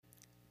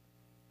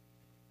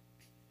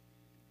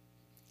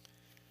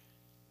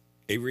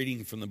A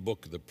reading from the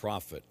book of the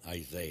prophet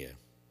Isaiah.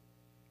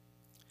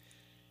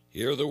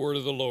 Hear the word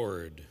of the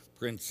Lord,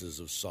 princes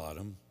of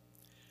Sodom.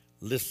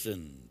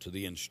 Listen to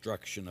the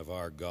instruction of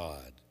our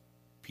God,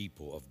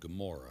 people of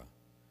Gomorrah.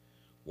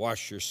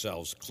 Wash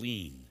yourselves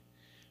clean.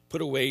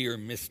 Put away your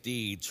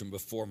misdeeds from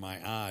before my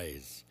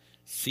eyes.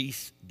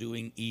 Cease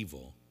doing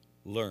evil.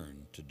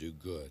 Learn to do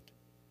good.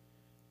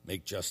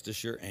 Make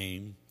justice your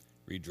aim.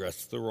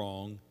 Redress the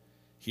wrong.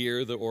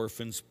 Hear the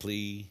orphan's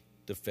plea.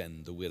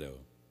 Defend the widow.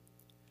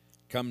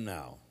 Come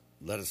now,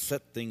 let us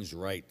set things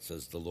right,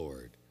 says the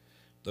Lord.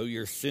 Though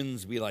your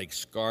sins be like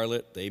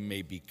scarlet, they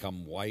may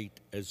become white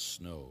as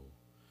snow.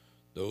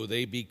 Though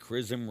they be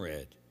crimson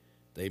red,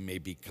 they may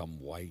become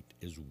white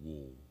as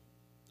wool.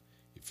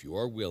 If you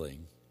are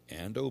willing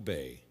and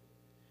obey,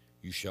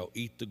 you shall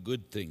eat the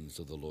good things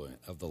of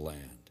the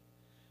land.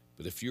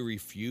 But if you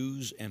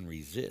refuse and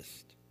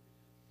resist,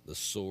 the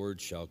sword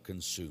shall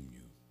consume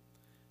you.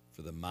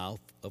 For the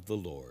mouth of the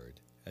Lord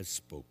has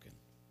spoken.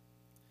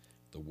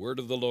 The word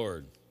of the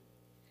Lord.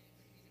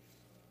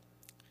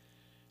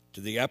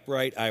 To the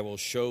upright I will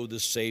show the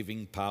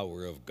saving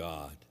power of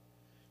God.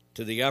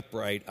 To the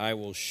upright I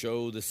will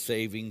show the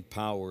saving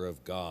power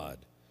of God.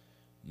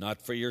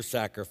 Not for your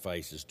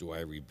sacrifices do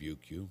I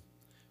rebuke you,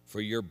 for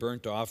your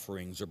burnt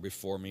offerings are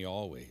before me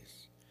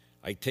always.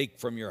 I take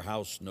from your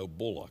house no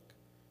bullock,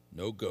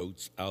 no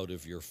goats out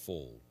of your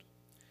fold.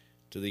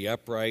 To the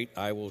upright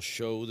I will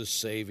show the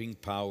saving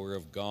power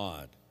of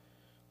God.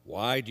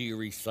 Why do you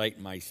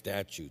recite my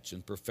statutes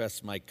and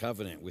profess my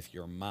covenant with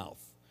your mouth,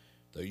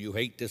 though you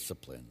hate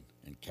discipline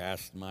and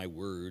cast my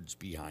words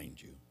behind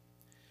you?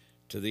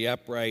 To the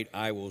upright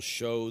I will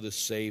show the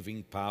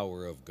saving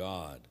power of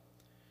God.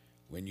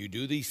 When you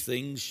do these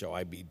things, shall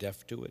I be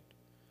deaf to it?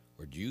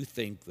 Or do you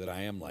think that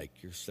I am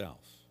like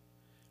yourself?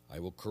 I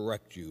will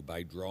correct you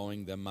by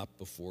drawing them up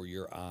before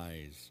your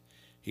eyes.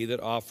 He that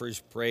offers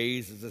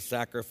praise as a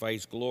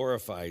sacrifice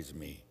glorifies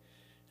me.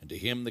 And to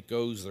him that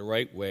goes the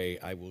right way,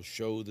 I will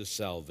show the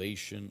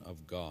salvation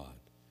of God.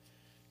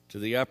 To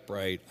the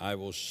upright, I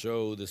will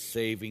show the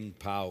saving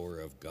power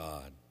of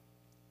God.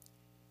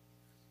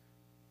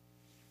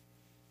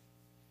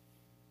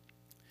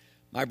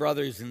 My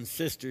brothers and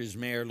sisters,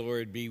 may our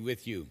Lord be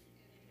with you.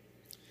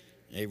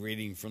 A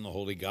reading from the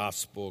Holy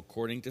Gospel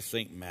according to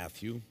St.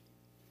 Matthew.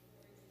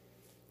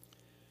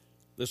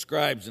 The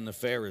scribes and the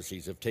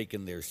Pharisees have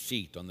taken their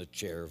seat on the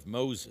chair of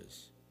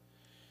Moses.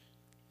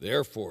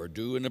 Therefore,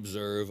 do and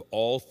observe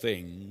all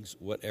things,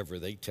 whatever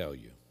they tell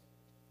you.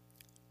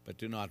 But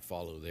do not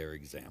follow their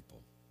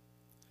example.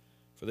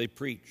 For they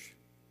preach,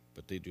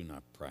 but they do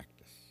not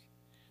practice.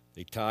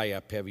 They tie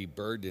up heavy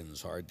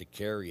burdens hard to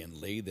carry and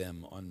lay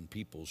them on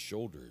people's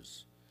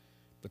shoulders,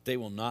 but they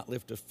will not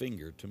lift a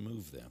finger to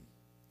move them.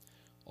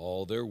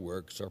 All their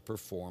works are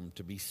performed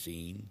to be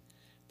seen.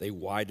 They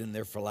widen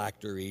their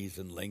phylacteries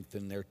and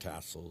lengthen their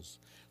tassels.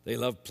 They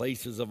love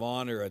places of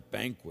honor at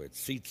banquets,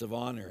 seats of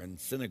honor in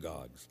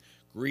synagogues,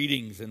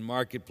 greetings in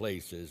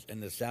marketplaces,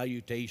 and the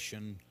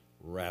salutation,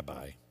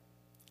 Rabbi.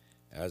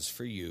 As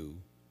for you,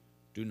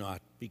 do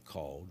not be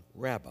called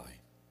Rabbi.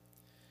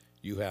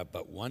 You have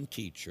but one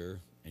teacher,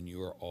 and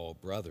you are all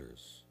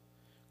brothers.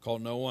 Call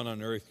no one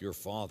on earth your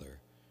father,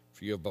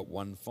 for you have but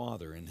one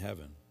Father in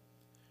heaven.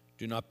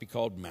 Do not be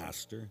called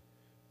Master,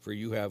 for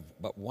you have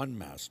but one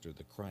Master,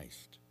 the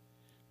Christ.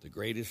 The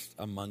greatest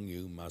among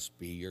you must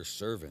be your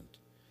servant.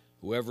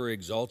 Whoever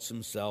exalts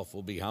himself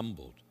will be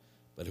humbled,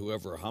 but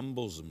whoever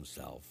humbles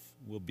himself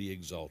will be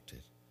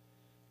exalted.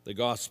 The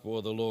Gospel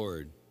of the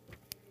Lord.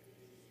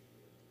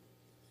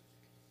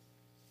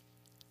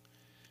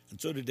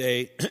 And so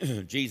today,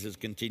 Jesus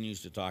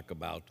continues to talk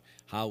about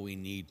how we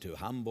need to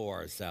humble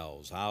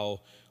ourselves,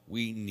 how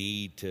we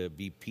need to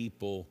be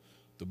people.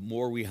 The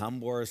more we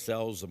humble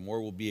ourselves, the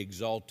more we'll be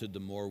exalted, the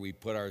more we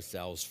put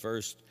ourselves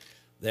first,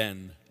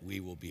 then we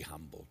will be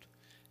humbled.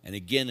 And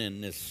again,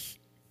 in this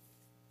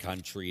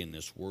country, in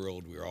this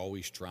world, we're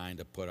always trying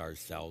to put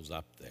ourselves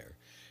up there,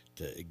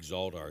 to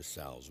exalt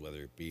ourselves,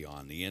 whether it be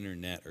on the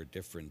internet or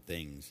different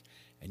things.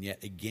 And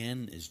yet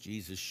again, as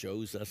Jesus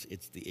shows us,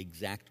 it's the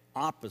exact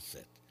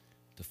opposite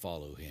to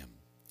follow him.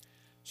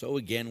 So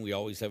again, we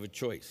always have a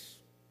choice.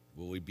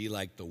 Will we be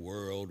like the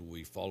world? Will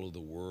we follow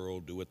the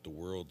world, do what the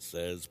world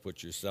says,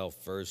 put yourself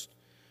first?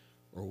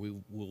 Or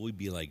will we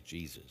be like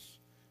Jesus?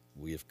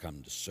 We have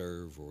come to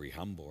serve, or we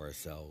humble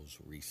ourselves,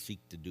 or we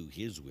seek to do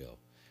his will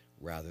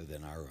rather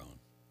than our own.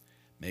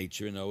 May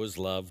you know his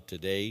love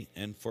today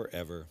and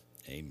forever.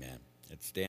 Amen. Let's stand.